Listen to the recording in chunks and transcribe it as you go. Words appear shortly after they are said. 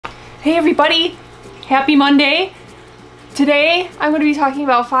Hey everybody, happy Monday. Today I'm going to be talking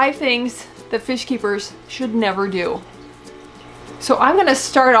about 5 things that fish keepers should never do. So I'm going to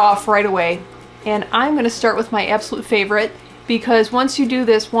start off right away, and I'm going to start with my absolute favorite, because once you do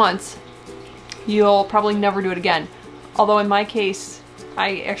this once, you'll probably never do it again. Although in my case,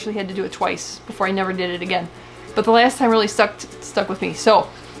 I actually had to do it twice before I never did it again. But the last time really stuck with me, so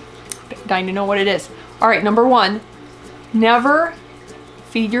dying to know what it is. Alright, number 1, never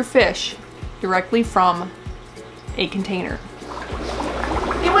feed your fish directly from a container.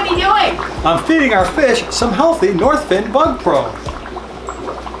 Hey, what are you doing? I'm feeding our fish some healthy Northfin Bug Pro.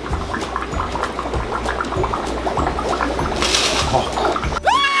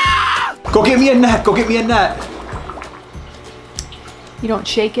 Oh. Go get me a net, go get me a net. You don't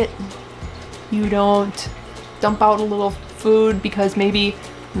shake it. You don't dump out a little food because maybe,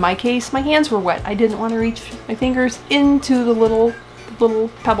 in my case, my hands were wet. I didn't want to reach my fingers into the little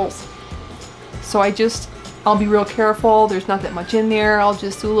pebbles. So I'll be real careful. There's not that much in there. I'll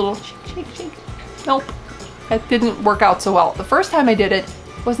just do a little shake. Nope. That didn't work out so well. The first time I did it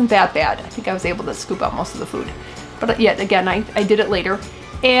wasn't that bad. I think I was able to scoop out most of the food. But yet again, I did it later,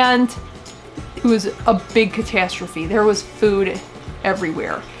 and it was a big catastrophe. There was food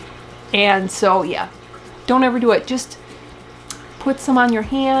everywhere. And so yeah, don't ever do it. Just put some on your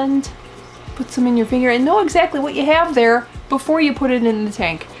hand, put some in your finger, and know exactly what you have there before you put it in the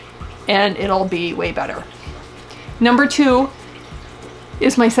tank, and it'll be way better. Number 2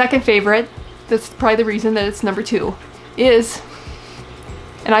 is my second favorite. That's probably the reason that it's number 2 is,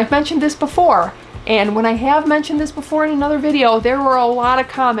 and I've mentioned this before, and when I have mentioned this before in another video, there were a lot of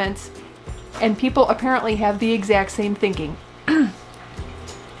comments, and people apparently have the exact same thinking.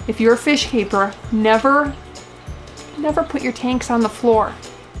 If you're a fish keeper, never put your tanks on the floor.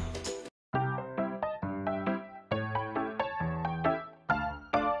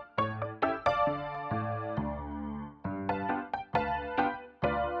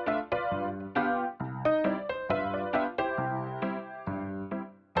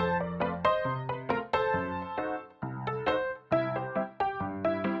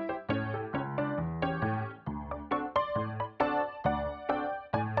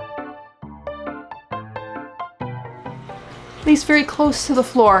 At least very close to the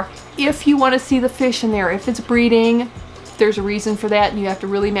floor. If you want to see the fish in there, if it's breeding, there's a reason for that and you have to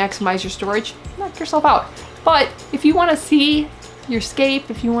really maximize your storage, knock yourself out. But if you want to see your scape,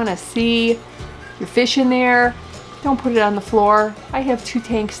 if you want to see your fish in there, don't put it on the floor. I have 2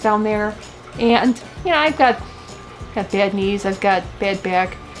 tanks down there, and you know, I've got bad knees, I've got bad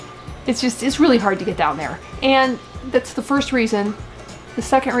back. It's really hard to get down there. And that's the first reason. The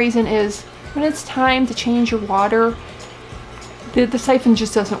second reason is when it's time to change your water, the siphon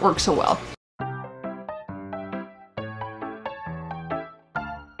just doesn't work so well.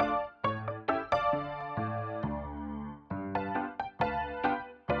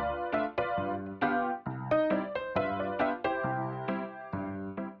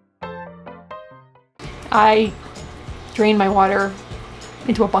 I drain my water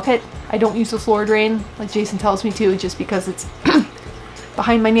into a bucket. I don't use the floor drain like Jason tells me to, just because it's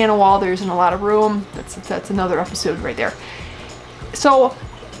behind my nano wall. There isn't a lot of room. That's another episode right there. So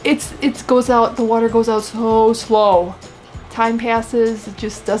it goes out, the water goes out so slow. Time passes, it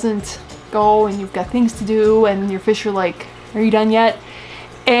just doesn't go, and you've got things to do, and your fish are like, are you done yet?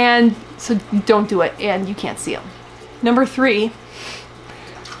 And so don't do it, and you can't see them. Number 3,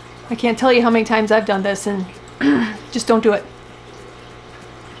 I can't tell you how many times I've done this, and just don't do it.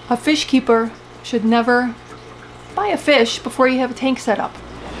 A fish keeper should never buy a fish before you have a tank set up.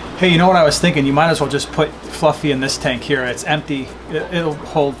 Hey, you know what I was thinking? You might as well just put Fluffy in this tank here. It's empty. It'll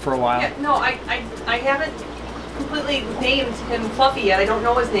hold for a while. Yeah, no, I haven't completely named him Fluffy yet. I don't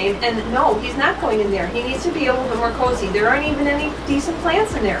know his name. And no, he's not going in there. He needs to be a little bit more cozy. There aren't even any decent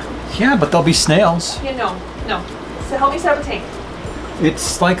plants in there. Yeah, but there'll be snails. Yeah, no. So help me set up a tank.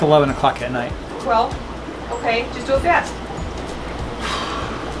 It's like 11 o'clock at night. Well, okay, just do it fast.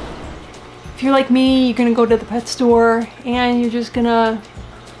 If you're like me, you're gonna go to the pet store and you're just gonna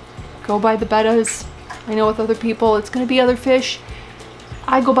go buy the bettas. I know with other people it's gonna be other fish.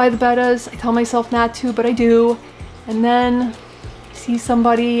 I go buy the bettas. I tell myself not to, but I do. And then I see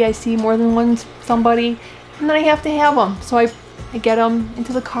somebody, I see more than one somebody, and then I have to have them. So I get them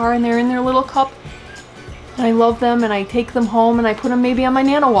into the car, and they're in their little cup, and I love them, and I take them home and I put them maybe on my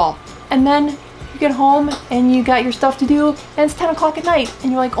nano wall. And then you get home and you got your stuff to do, and it's 10 o'clock at night,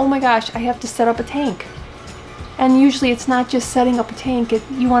 and you're like, oh my gosh, I have to set up a tank. And usually it's not just setting up a tank,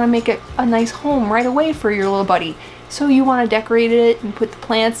 you want to make it a nice home right away for your little buddy. So you want to decorate it and put the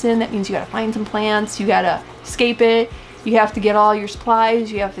plants in. That means you got to find some plants, you got to scape it, You have to get all your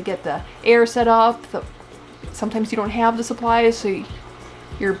supplies, you have to get the air set up. Sometimes you don't have the supplies, so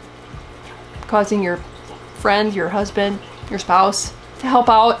you're causing your friend, your husband, your spouse to help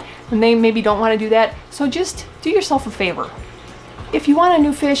out, and they maybe don't want to do that. So just do yourself a favor. If you want a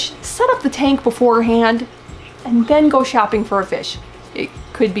new fish, set up the tank beforehand and then go shopping for a fish. It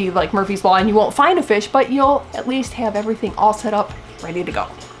could be like Murphy's Law and you won't find a fish, but you'll at least have everything all set up, ready to go.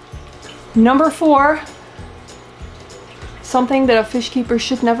 Number 4, something that a fish keeper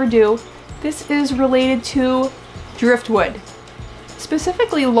should never do. This is related to driftwood,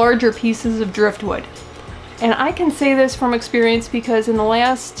 specifically larger pieces of driftwood. And I can say this from experience because in the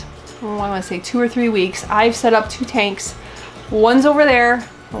last, I want to say 2 or 3 weeks, I've set up 2 tanks. One's over there,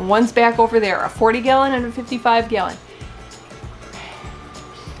 and one's back over there, a 40-gallon and a 55-gallon.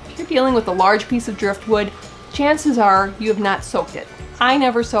 If you're dealing with a large piece of driftwood, chances are you have not soaked it. I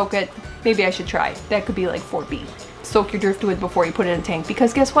never soak it. Maybe I should try. That could be like 4B. Soak your driftwood before you put it in a tank,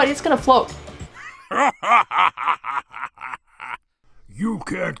 because guess what? It's gonna float. You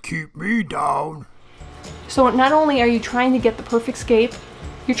can't keep me down. So not only are you trying to get the perfect scape,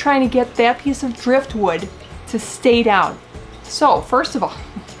 you're trying to get that piece of driftwood to stay down. So first of all,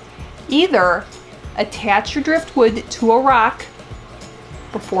 either attach your driftwood to a rock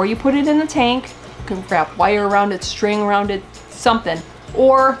before you put it in the tank. You can wrap wire around it, string around it, something,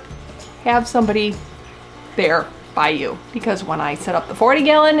 or have somebody there by you, because when I set up the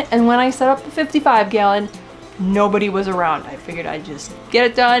 40-gallon and when I set up the 55-gallon, nobody was around. I figured I'd just get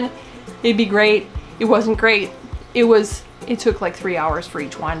it done. It'd be great. It wasn't great. It took like 3 hours for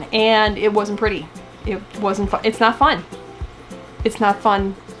each one, and it wasn't pretty. It wasn't fun. It's not fun. It's not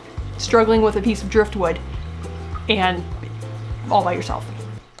fun struggling with a piece of driftwood and all by yourself.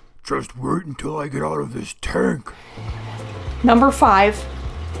 Just wait until I get out of this tank. Number 5,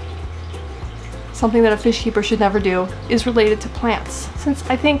 something that a fish keeper should never do, is related to plants, since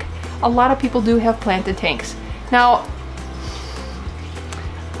I think a lot of people do have planted tanks. Now,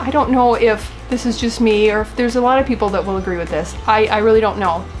 I don't know if this is just me or if there's a lot of people that will agree with this. I really don't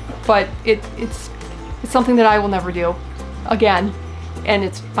know, but it's something that I will never do again, and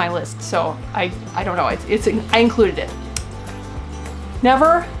it's my list, so I don't know. I included it.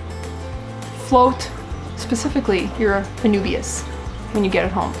 Never float, specifically your Anubias, when you get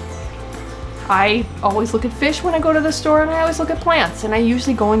it home. I always look at fish when I go to the store, and I always look at plants, and I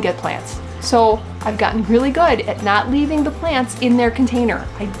usually go and get plants. So I've gotten really good at not leaving the plants in their container.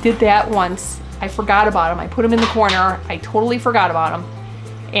 I did that once. I forgot about them. I put them in the corner. I totally forgot about them,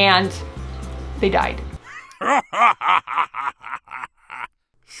 and they died.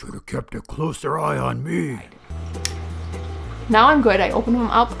 Should have kept a closer eye on me. Now I'm good. I open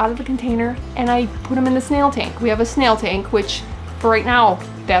them up out of the container and I put them in the snail tank. We have a snail tank, which for right now,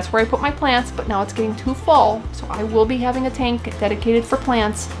 that's where I put my plants, but now it's getting too full, so I will be having a tank dedicated for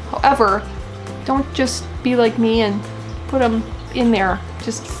plants. However, don't just be like me and put them in there.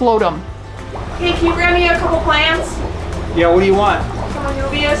 Just float them. Hey, can you grab me a couple plants? Yeah, what do you want? Some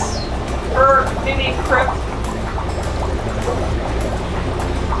Anubias, or maybe crypt.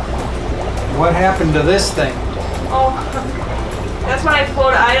 What happened to this thing? Oh, that's when I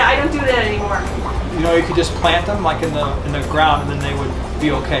float. I don't do that anymore. You know, you could just plant them like in the ground, and then they would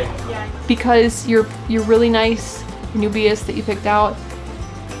be okay. Yeah. Because your really nice Anubias that you picked out,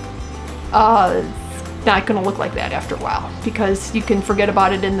 it's not going to look like that after a while, because you can forget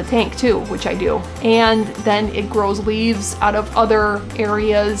about it in the tank too, which I do, and then it grows leaves out of other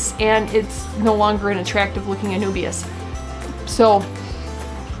areas, and it's no longer an attractive looking Anubias. So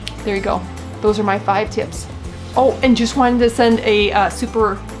there you go. Those are my 5 tips. Oh, and just wanted to send a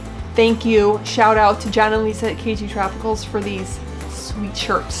super thank you, shout out to John and Lisa at KG Tropicals for these sweet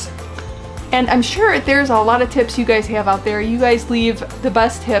shirts. And I'm sure there's a lot of tips you guys have out there. You guys leave the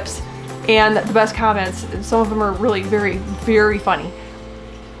best tips and the best comments. Some of them are really very, very funny.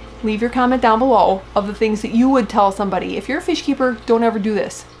 Leave your comment down below of the things that you would tell somebody. If you're a fish keeper, don't ever do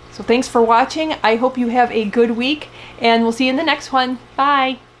this. So thanks for watching. I hope you have a good week, and we'll see you in the next one.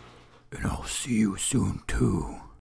 Bye. And I'll see you soon too.